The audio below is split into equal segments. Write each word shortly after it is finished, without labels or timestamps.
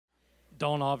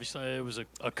Dawn, obviously, it was a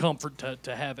comfort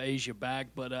to have Asia back,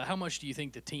 but how much do you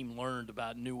think the team learned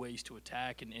about new ways to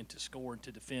attack and to score and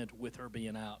to defend with her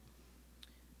being out?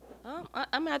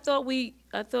 I mean, I thought we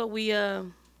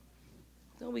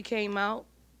came out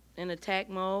in attack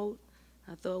mode.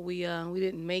 I thought we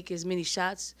didn't make as many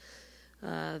shots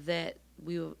that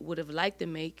we would have liked to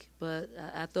make, but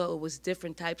I thought it was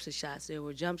different types of shots. There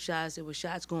were jump shots, there were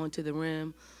shots going to the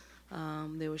rim,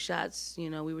 there were shots, we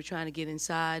were trying to get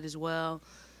inside as well.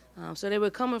 So they were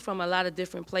coming from a lot of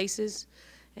different places,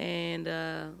 and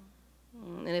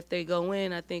if they go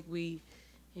in, I think we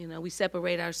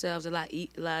separate ourselves a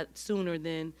lot sooner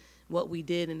than what we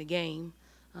did in the game.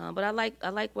 But I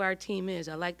like where our team is.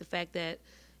 I like the fact that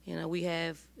we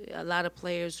have a lot of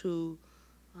players who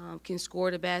can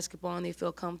score the basketball and they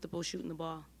feel comfortable shooting the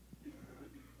ball.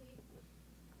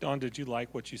 Dawn, did you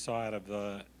like what you saw out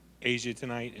of Asia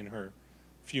tonight in her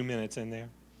few minutes in there?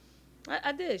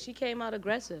 I did. She came out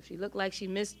aggressive. She looked like she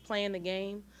missed playing the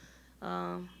game.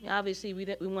 Obviously, we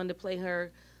wanted to play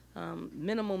her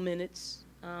minimal minutes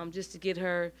just to get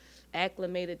her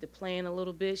acclimated to playing a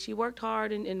little bit. She worked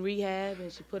hard in rehab,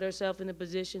 and she put herself in a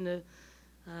position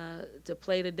to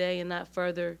play today and not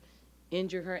further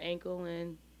injure her ankle.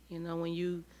 And when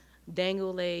you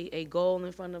dangle a goal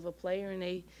in front of a player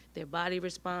and their body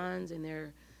responds and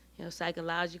they're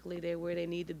psychologically they're where they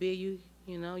need to be, you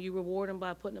reward them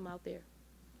by putting them out there.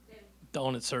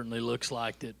 Dawn, it certainly looks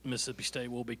like that Mississippi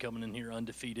State will be coming in here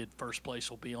undefeated. First place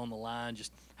will be on the line.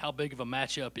 Just how big of a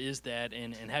matchup is that?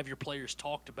 And have your players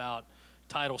talked about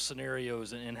title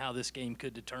scenarios and how this game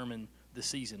could determine the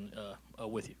season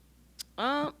with you?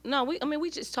 No, we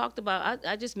just talked about.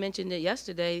 I just mentioned it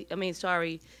yesterday.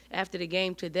 After the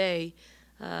game today,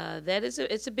 that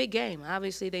it's a big game.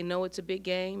 Obviously, they know it's a big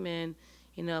game, and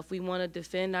if we want to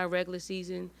defend our regular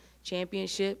season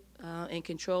championship and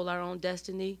control our own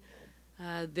destiny,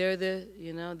 they're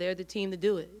the team to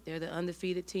do it. They're the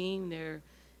undefeated team. They're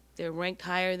ranked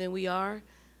higher than we are,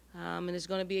 and it's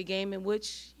going to be a game in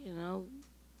which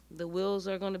the wills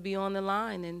are going to be on the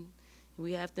line, and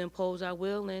we have to impose our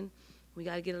will, and we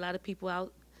got to get a lot of people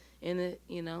out in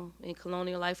in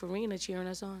Colonial Life Arena cheering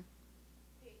us on.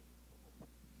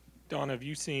 Dawn, have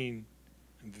you seen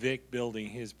Vic building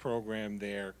his program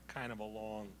there kind of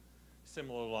along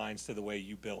similar lines to the way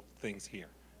you built things here?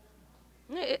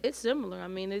 Yeah, it's similar. I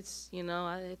mean,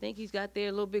 I think he's got there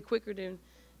a little bit quicker than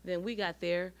we got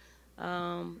there,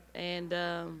 that's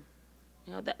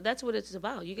what it's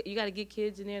about. You got to get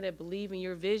kids in there that believe in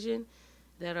your vision,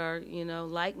 that are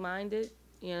like-minded,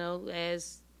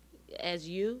 as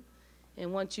you,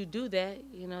 and once you do that,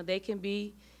 they can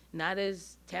be not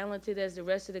as talented as the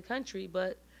rest of the country,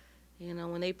 but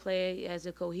when they play as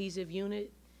a cohesive unit,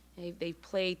 they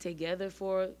played together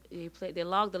they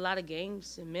logged a lot of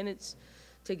games and minutes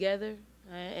together,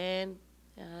 and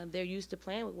they're used to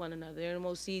playing with one another. They're the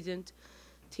most seasoned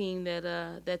team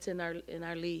that's in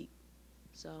our league,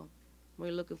 so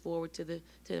we're looking forward to the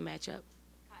matchup.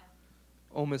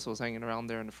 Ole Miss was hanging around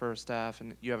there in the first half,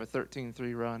 and you have a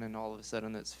 13-3 run, and all of a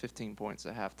sudden it's 15 points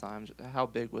at halftime. How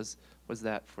big was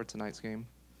that for tonight's game?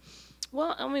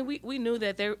 Well, I mean, we knew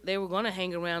that they were going to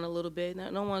hang around a little bit.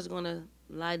 No one's going to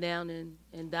lie down and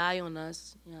die on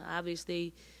us.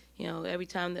 Obviously, every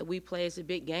time that we play, it's a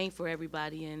big game for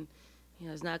everybody, and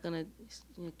it's not going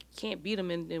to can't beat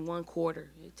them in one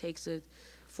quarter. It takes a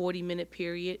 40-minute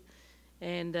period,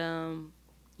 and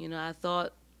I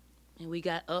thought. And we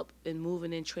got up and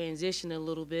moving in transition a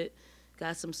little bit,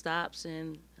 got some stops,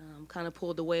 and kind of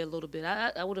pulled away a little bit.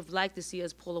 I would have liked to see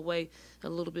us pull away a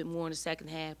little bit more in the second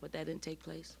half, but that didn't take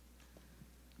place.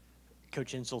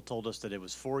 Coach Insel told us that it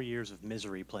was 4 years of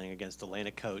misery playing against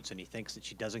Atlantic Coats, and he thinks that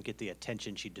she doesn't get the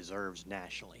attention she deserves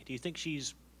nationally. Do you think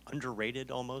she's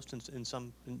underrated almost in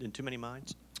too many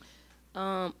minds?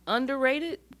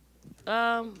 Underrated?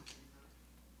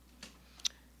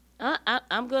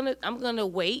 I'm gonna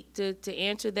wait to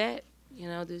answer that,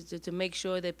 to make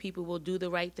sure that people will do the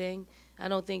right thing. I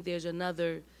don't think there's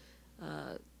another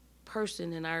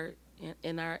person in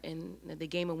the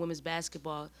game of women's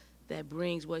basketball that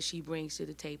brings what she brings to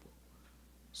the table.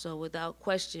 So without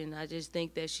question, I just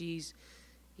think that she's,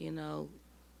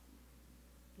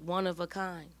 one of a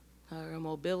kind. Her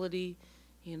mobility,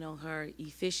 her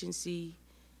efficiency,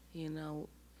 and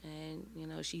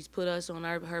she's put us on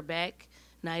her back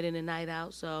night in and night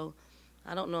out. So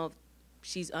I don't know if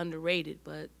she's underrated,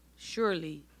 but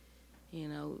surely,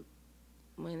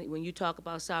 when you talk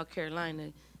about South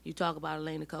Carolina, you talk about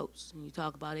Elena Coates and you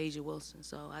talk about Asia Wilson.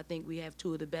 So I think we have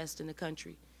two of the best in the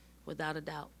country, without a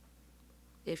doubt.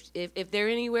 If they're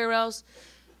anywhere else,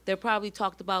 they're probably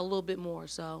talked about a little bit more.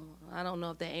 So I don't know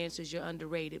if that answers you're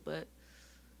underrated, but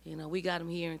You know, we got them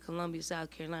here in Columbia, South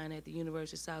Carolina, at the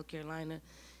University of South Carolina,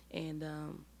 and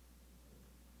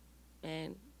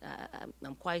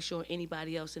I'm quite sure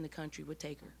anybody else in the country would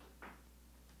take her.